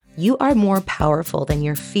You are more powerful than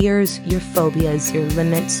your fears, your phobias, your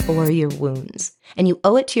limits, or your wounds. And you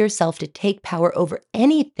owe it to yourself to take power over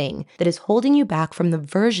anything that is holding you back from the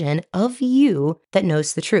version of you that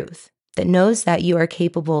knows the truth, that knows that you are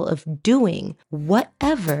capable of doing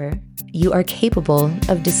whatever you are capable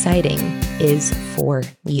of deciding is for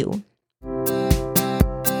you.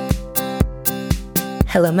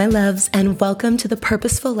 Hello, my loves, and welcome to the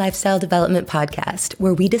Purposeful Lifestyle Development Podcast,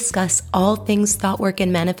 where we discuss all things thought work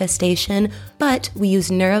and manifestation, but we use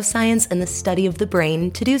neuroscience and the study of the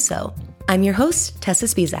brain to do so. I'm your host, Tessa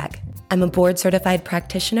Spizak. I'm a board-certified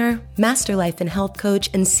practitioner, master life and health coach,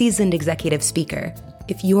 and seasoned executive speaker.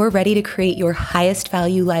 If you're ready to create your highest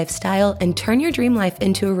value lifestyle and turn your dream life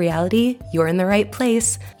into a reality, you're in the right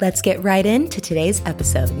place. Let's get right into today's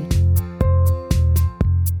episode.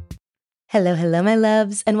 Hello, my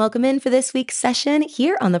loves, and welcome in for this week's session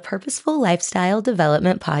here on the Purposeful Lifestyle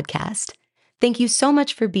Development Podcast. Thank you so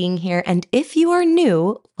much for being here, and if you are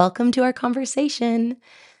new, welcome to our conversation.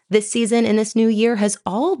 This season and this new year has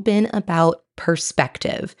all been about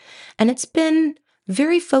perspective, and it's been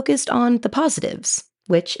very focused on the positives,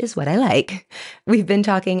 which is what I like. We've been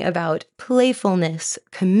talking about playfulness,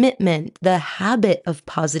 commitment, the habit of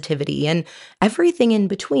positivity, and everything in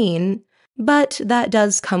between. But that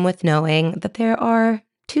does come with knowing that there are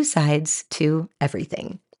two sides to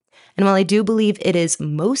everything. And while I do believe it is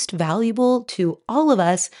most valuable to all of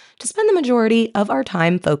us to spend the majority of our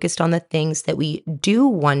time focused on the things that we do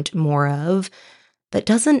want more of, that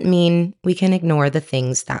doesn't mean we can ignore the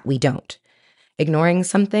things that we don't. Ignoring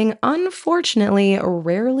something, unfortunately,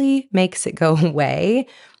 rarely makes it go away.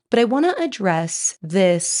 But I want to address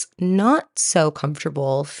this not so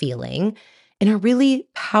comfortable feeling in a really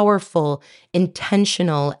powerful,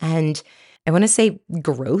 intentional, and I want to say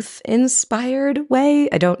growth-inspired way.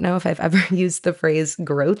 I don't know if I've ever used the phrase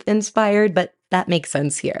growth-inspired, but that makes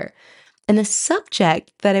sense here. And the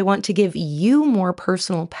subject that I want to give you more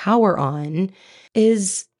personal power on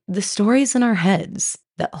is the stories in our heads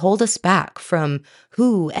that hold us back from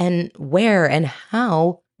who and where and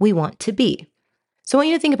how we want to be. So I want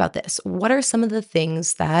you to think about this. What are some of the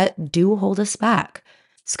things that do hold us back?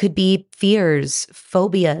 This could be fears,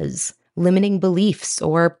 phobias, limiting beliefs,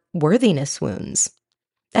 or worthiness wounds.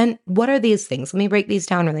 And what are these things? Let me break these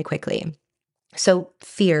down really quickly. So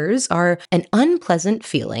fears are an unpleasant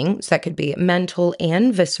feeling, so that could be mental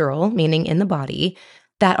and visceral, meaning in the body,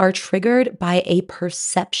 that are triggered by a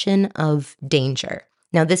perception of danger.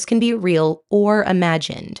 Now, this can be real or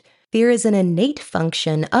imagined. Fear is an innate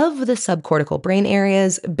function of the subcortical brain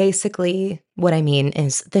areas. Basically, what I mean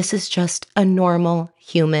is this is just a normal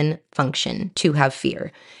human function to have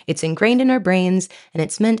fear. It's ingrained in our brains, and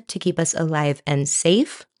it's meant to keep us alive and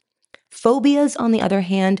safe. Phobias, on the other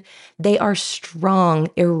hand, they are strong,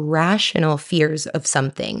 irrational fears of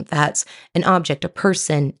something. That's an object, a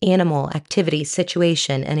person, animal, activity,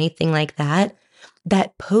 situation, anything like that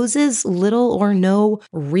poses little or no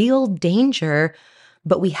real danger,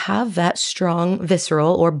 but we have that strong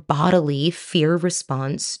visceral or bodily fear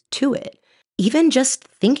response to it, even just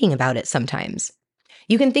thinking about it sometimes.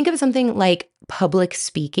 You can think of something like public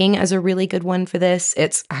speaking as a really good one for this.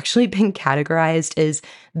 It's actually been categorized as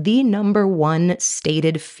the number one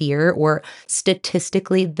stated fear, or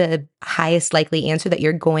statistically the highest likely answer that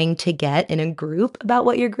you're going to get in a group about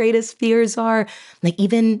what your greatest fears are, like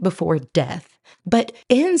even before death. But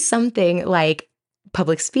in something like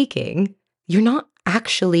public speaking, you're not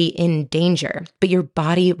actually in danger, but your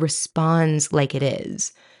body responds like it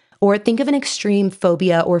is. Or think of an extreme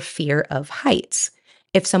phobia or fear of heights.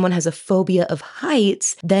 If someone has a phobia of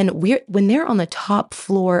heights, then when they're on the top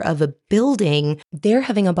floor of a building, they're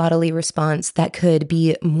having a bodily response that could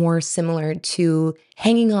be more similar to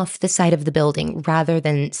hanging off the side of the building rather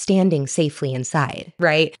than standing safely inside,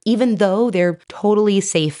 right? Even though they're totally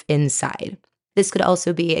safe inside. This could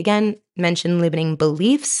also be, again, mention limiting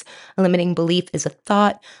beliefs. A limiting belief is a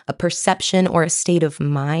thought, a perception, or a state of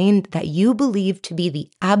mind that you believe to be the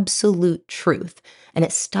absolute truth, and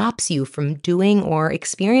it stops you from doing or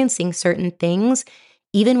experiencing certain things,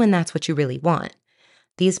 even when that's what you really want.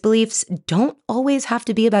 These beliefs don't always have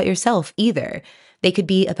to be about yourself either. They could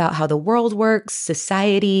be about how the world works,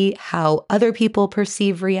 society, how other people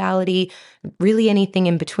perceive reality, really anything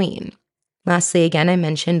in between. Lastly, again, I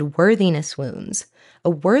mentioned worthiness wounds. A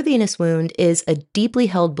worthiness wound is a deeply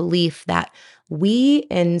held belief that we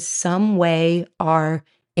in some way are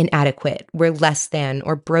inadequate, we're less than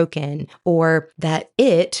or broken, or that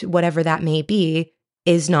it, whatever that may be,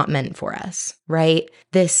 is not meant for us, right?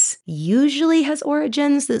 This usually has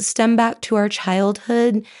origins that stem back to our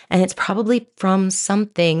childhood, and it's probably from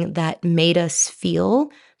something that made us feel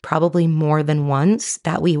probably more than once,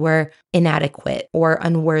 that we were inadequate or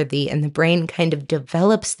unworthy. And the brain kind of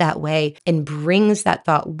develops that way and brings that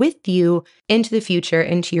thought with you into the future,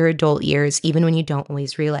 into your adult years, even when you don't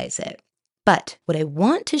always realize it. But what I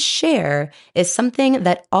want to share is something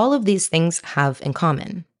that all of these things have in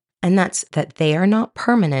common. And that's that they are not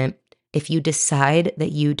permanent if you decide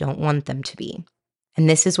that you don't want them to be. And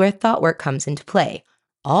this is where thought work comes into play.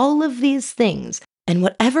 All of these things and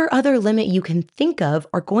whatever other limit you can think of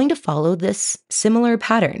are going to follow this similar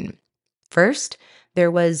pattern. First,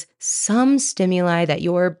 there was some stimuli that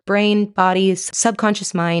your brain, body,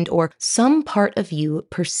 subconscious mind, or some part of you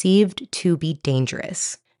perceived to be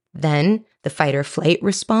dangerous. Then the fight or flight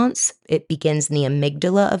response, it begins in the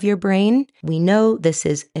amygdala of your brain. We know this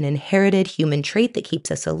is an inherited human trait that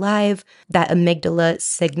keeps us alive. That amygdala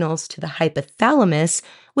signals to the hypothalamus,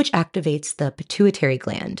 which activates the pituitary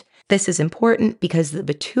gland. This is important because the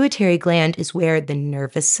pituitary gland is where the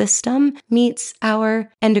nervous system meets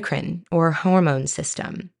our endocrine or hormone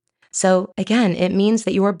system. So again, it means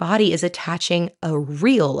that your body is attaching a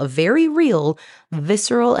very real,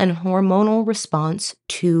 visceral and hormonal response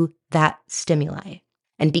to that stimuli.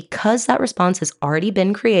 And because that response has already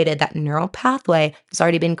been created, that neural pathway has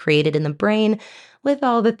already been created in the brain, with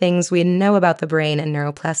all the things we know about the brain and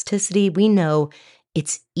neuroplasticity, we know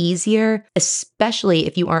it's easier, especially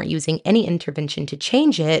if you aren't using any intervention to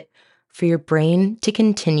change it, for your brain to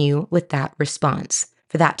continue with that response,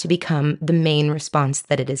 for that to become the main response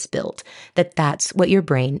that it is built, that's what your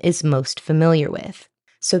brain is most familiar with.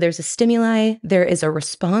 So there's a stimuli, there is a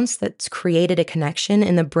response that's created a connection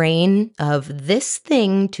in the brain of this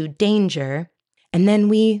thing to danger, and then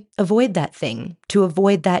we avoid that thing to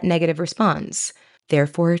avoid that negative response,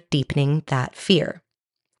 therefore deepening that fear.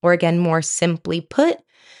 Or again, more simply put,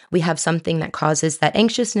 we have something that causes that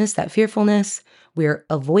anxiousness, that fearfulness. We're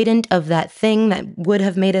avoidant of that thing that would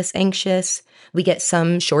have made us anxious. We get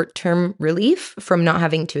some short-term relief from not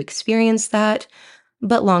having to experience that.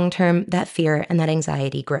 But long-term, that fear and that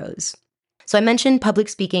anxiety grows. So I mentioned public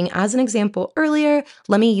speaking as an example earlier.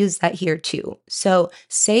 Let me use that here too. So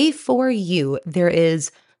say for you, there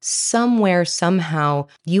is somewhere, somehow,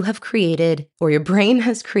 you have created, or your brain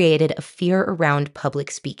has created, a fear around public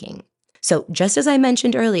speaking. So just as I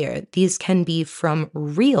mentioned earlier, these can be from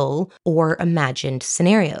real or imagined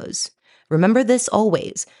scenarios. Remember this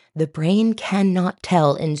always. The brain cannot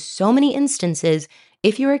tell in so many instances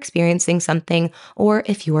if you're experiencing something or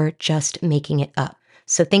if you're just making it up.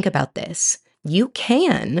 So think about this. You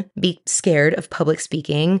can be scared of public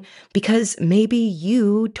speaking because maybe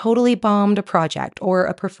you totally bombed a project or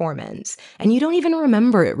a performance and you don't even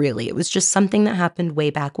remember it really. It was just something that happened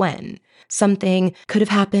way back when. Something could have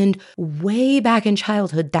happened way back in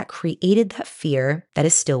childhood that created that fear that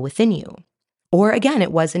is still within you. Or again,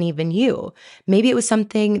 it wasn't even you. Maybe it was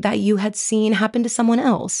something that you had seen happen to someone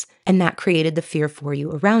else, and that created the fear for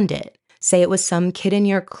you around it. Say it was some kid in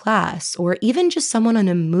your class, or even just someone in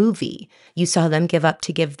a movie. You saw them give up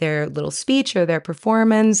to give their little speech or their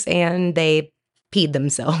performance, and they peed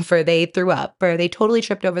themselves, or they threw up, or they totally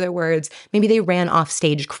tripped over their words. Maybe they ran off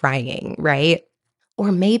stage crying, right?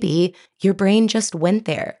 Or maybe your brain just went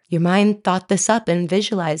there. Your mind thought this up and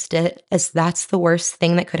visualized it as that's the worst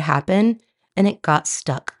thing that could happen, and it got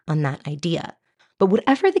stuck on that idea. But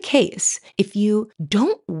whatever the case, if you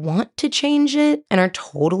don't want to change it and are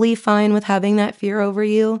totally fine with having that fear over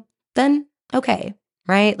you, then okay,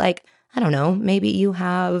 right? Like, I don't know, maybe you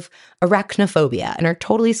have arachnophobia and are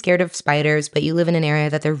totally scared of spiders, but you live in an area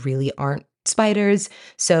that there really aren't spiders.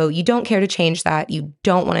 So you don't care to change that. You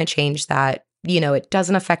don't want to change that. It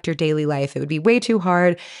doesn't affect your daily life. It would be way too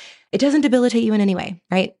hard. It doesn't debilitate you in any way,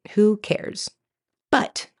 right? Who cares?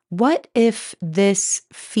 But what if this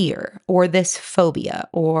fear or this phobia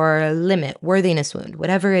or limit, worthiness wound,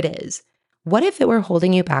 whatever it is, what if it were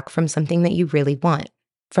holding you back from something that you really want,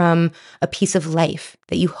 from a piece of life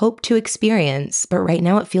that you hope to experience, but right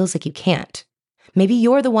now it feels like you can't? Maybe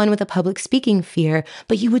you're the one with a public speaking fear,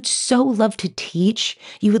 but you would so love to teach.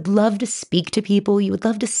 You would love to speak to people. You would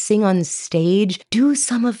love to sing on stage, do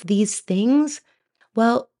some of these things.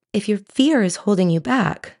 Well, if your fear is holding you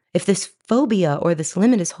back, if this phobia or this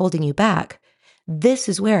limit is holding you back, this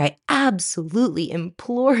is where I absolutely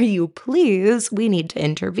implore you, please, we need to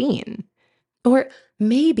intervene. Or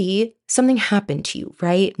maybe something happened to you,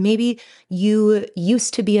 right? Maybe you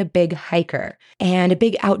used to be a big hiker and a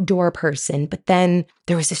big outdoor person, but then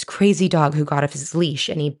there was this crazy dog who got off his leash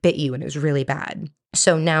and he bit you and it was really bad.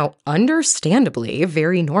 So now, understandably,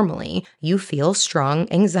 very normally, you feel strong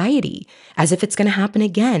anxiety as if it's going to happen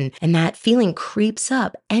again. And that feeling creeps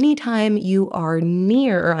up anytime you are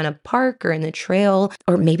near or on a park or in the trail,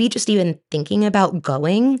 or maybe just even thinking about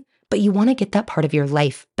going, but you want to get that part of your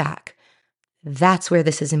life back. That's where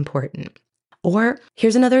this is important. Or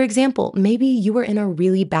here's another example. Maybe you were in a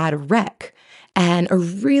really bad wreck and a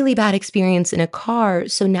really bad experience in a car.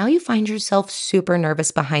 So now you find yourself super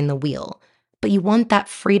nervous behind the wheel, but you want that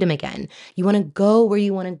freedom again. You want to go where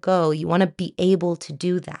you want to go. You want to be able to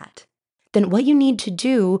do that. Then what you need to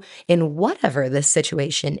do in whatever this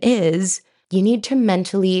situation is, you need to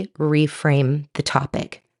mentally reframe the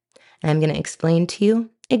topic. And I'm going to explain to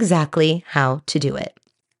you exactly how to do it.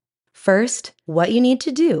 First, what you need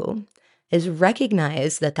to do is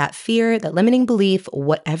recognize that fear, that limiting belief,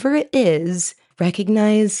 whatever it is,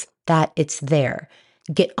 recognize that it's there.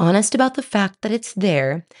 Get honest about the fact that it's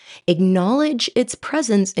there. Acknowledge its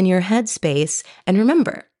presence in your headspace. And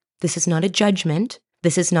remember, this is not a judgment.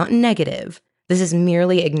 This is not negative. This is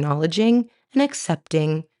merely acknowledging and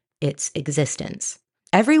accepting its existence.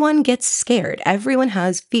 Everyone gets scared. Everyone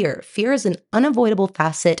has fear. Fear is an unavoidable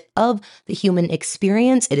facet of the human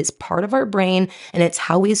experience. It is part of our brain, and it's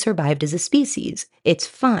how we survived as a species. It's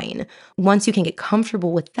fine. Once you can get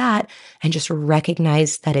comfortable with that and just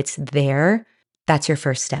recognize that it's there, that's your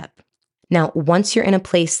first step. Now, once you're in a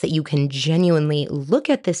place that you can genuinely look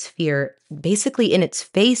at this fear, basically in its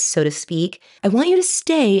face, so to speak, I want you to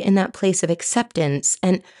stay in that place of acceptance.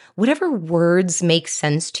 And whatever words make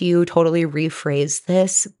sense to you, totally rephrase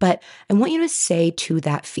this, but I want you to say to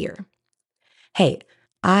that fear, hey,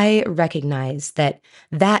 I recognize that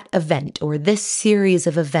event or this series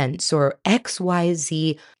of events or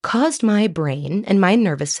XYZ caused my brain and my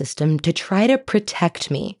nervous system to try to protect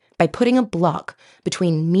me by putting a block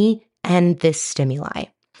between me and this stimuli.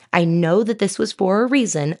 I know that this was for a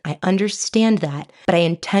reason. I understand that, but I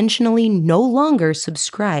intentionally no longer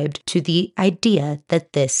subscribed to the idea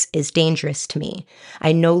that this is dangerous to me.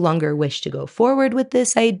 I no longer wish to go forward with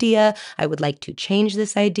this idea. I would like to change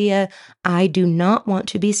this idea. I do not want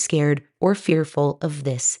to be scared or fearful of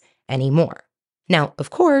this anymore. Now, of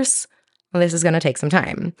course, this is going to take some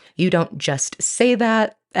time. You don't just say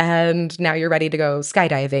that and now you're ready to go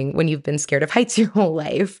skydiving when you've been scared of heights your whole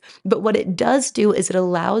life. But what it does do is it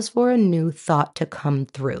allows for a new thought to come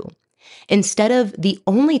through. Instead of the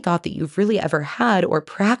only thought that you've really ever had or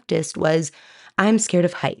practiced was, I'm scared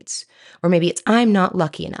of heights. Or maybe it's, I'm not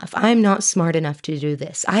lucky enough. I'm not smart enough to do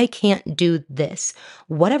this. I can't do this.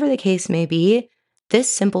 Whatever the case may be, this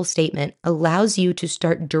simple statement allows you to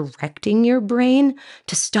start directing your brain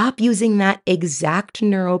to stop using that exact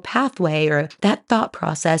neural pathway or that thought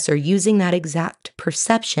process or using that exact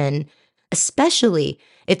perception, especially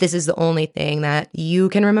if this is the only thing that you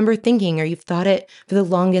can remember thinking or you've thought it for the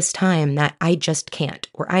longest time that I just can't,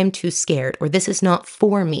 or I'm too scared, or this is not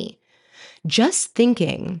for me. Just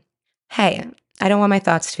thinking, hey, I don't want my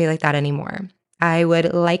thoughts to be like that anymore. I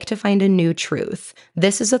would like to find a new truth.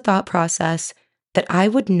 This is a thought process that I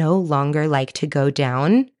would no longer like to go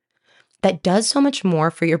down. That does so much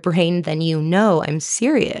more for your brain than you know. I'm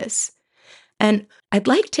serious. And I'd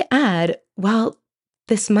like to add, while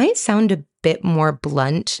this might sound a bit more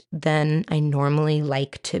blunt than I normally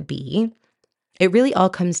like to be, it really all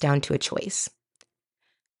comes down to a choice.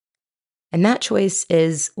 And that choice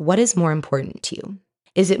is, what is more important to you?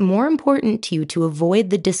 Is it more important to you to avoid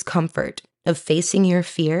the discomfort of facing your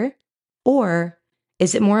fear? Or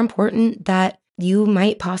is it more important that you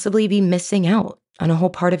might possibly be missing out on a whole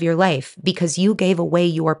part of your life because you gave away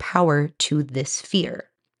your power to this fear?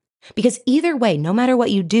 Because either way, no matter what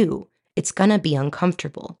you do, it's gonna be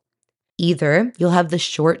uncomfortable. Either you'll have the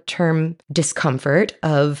short-term discomfort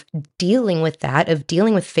of dealing with that, of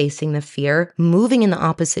dealing with facing the fear, moving in the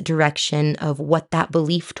opposite direction of what that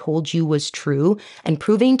belief told you was true, and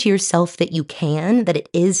proving to yourself that you can, that it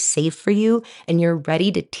is safe for you, and you're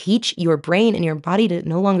ready to teach your brain and your body to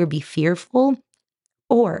no longer be fearful.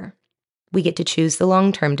 Or we get to choose the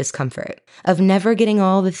long-term discomfort of never getting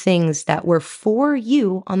all the things that were for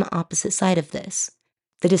you on the opposite side of this.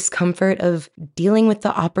 The discomfort of dealing with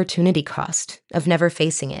the opportunity cost of never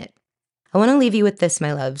facing it. I want to leave you with this,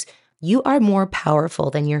 my loves. You are more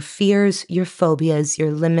powerful than your fears, your phobias,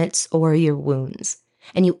 your limits, or your wounds.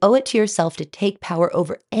 And you owe it to yourself to take power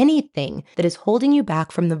over anything that is holding you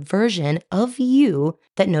back from the version of you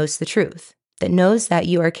that knows the truth, that knows that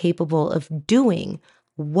you are capable of doing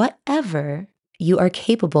whatever you are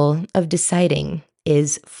capable of deciding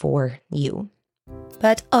is for you.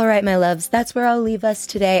 But all right, my loves, that's where I'll leave us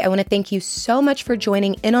today. I want to thank you so much for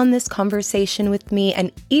joining in on this conversation with me.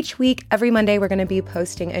 And each week, every Monday, we're going to be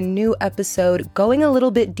posting a new episode, going a little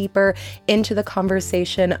bit deeper into the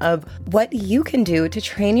conversation of what you can do to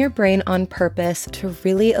train your brain on purpose to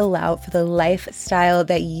really allow for the lifestyle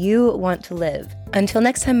that you want to live. Until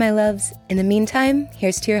next time, my loves, in the meantime,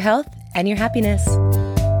 here's to your health and your happiness.